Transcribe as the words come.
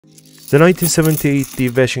The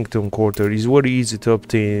 1978D Washington quarter is very easy to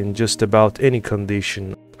obtain in just about any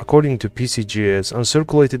condition. According to PCGS,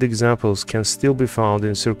 uncirculated examples can still be found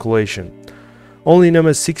in circulation. Only in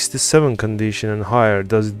MS67 condition and higher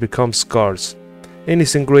does it become scarce.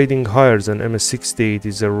 Anything grading higher than MS68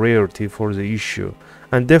 is a rarity for the issue,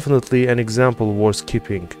 and definitely an example worth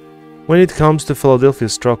keeping. When it comes to Philadelphia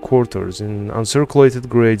struck quarters, in uncirculated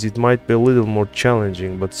grades it might be a little more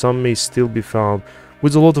challenging, but some may still be found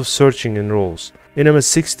with a lot of searching and rolls. In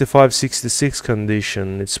MS65-66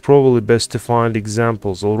 condition, it's probably best to find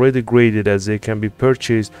examples already graded, as they can be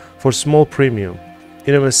purchased for small premium.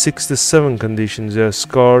 In MS67 conditions, they are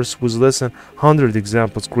scarce, with less than 100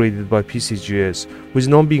 examples graded by PCGS, with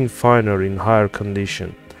none being finer in higher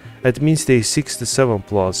condition. At mainstay 67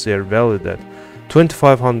 plus, they are valued at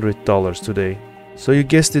 $2,500 today. So you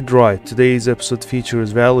guessed it right, today's episode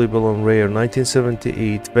features valuable and rare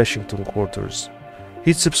 1978 Washington quarters.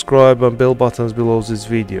 Hit subscribe and bell buttons below this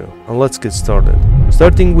video, and let's get started.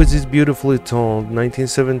 Starting with this beautifully toned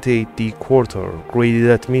 1978D quarter, graded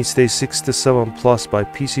at mainstay 67 plus by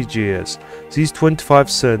PCGS, these 25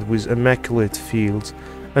 cent with immaculate fields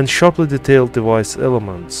and sharply detailed device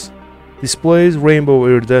elements. Displays rainbow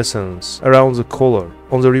iridescence around the collar.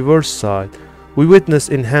 On the reverse side, we witness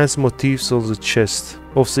enhanced motifs on the chest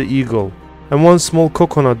of the eagle and one small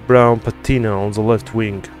coconut brown patina on the left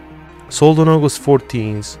wing. Sold on August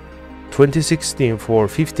 14th, 2016 for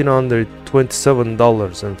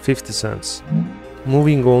 $1,527.50.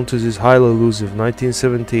 Moving on to this highly elusive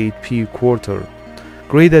 1978P quarter,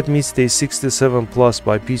 graded at mainstay 67 plus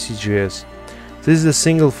by PCGS. This is the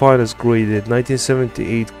single finest graded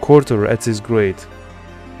 1978 quarter at this grade.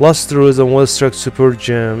 Lustrous and well-struck super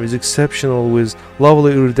gem is exceptional with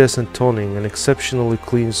lovely iridescent toning and exceptionally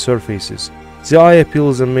clean surfaces. The eye appeal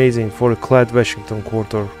is amazing for a clad Washington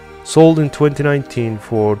quarter. Sold in 2019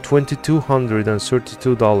 for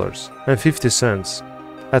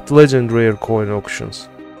 $2,232.50 at Legend Rare Coin auctions.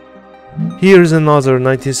 Here is another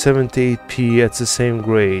 1978P at the same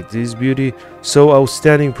grade. This beauty so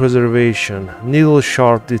outstanding preservation,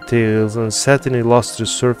 needle-sharp details and satiny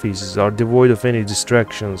lustrous surfaces are devoid of any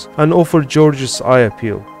distractions and offer gorgeous eye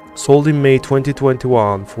appeal. Sold in May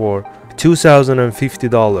 2021 for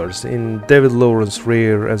 $2,050 in David Lawrence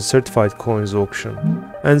Rare and Certified Coins auction.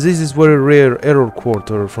 And this is very rare error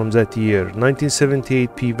quarter from that year,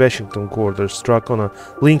 1978P Washington quarter struck on a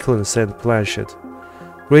Lincoln cent planchet.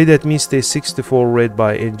 Graded at mainstay 64 red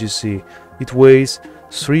by NGC, it weighs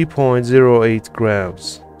 3.08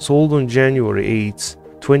 grams. Sold on January 8,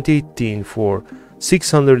 2018 for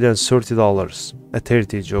 $630 at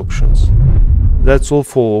Heritage auctions. That's all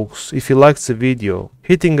folks. If you liked the video,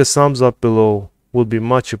 hitting a thumbs up below would be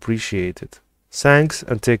much appreciated. Thanks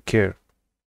and take care.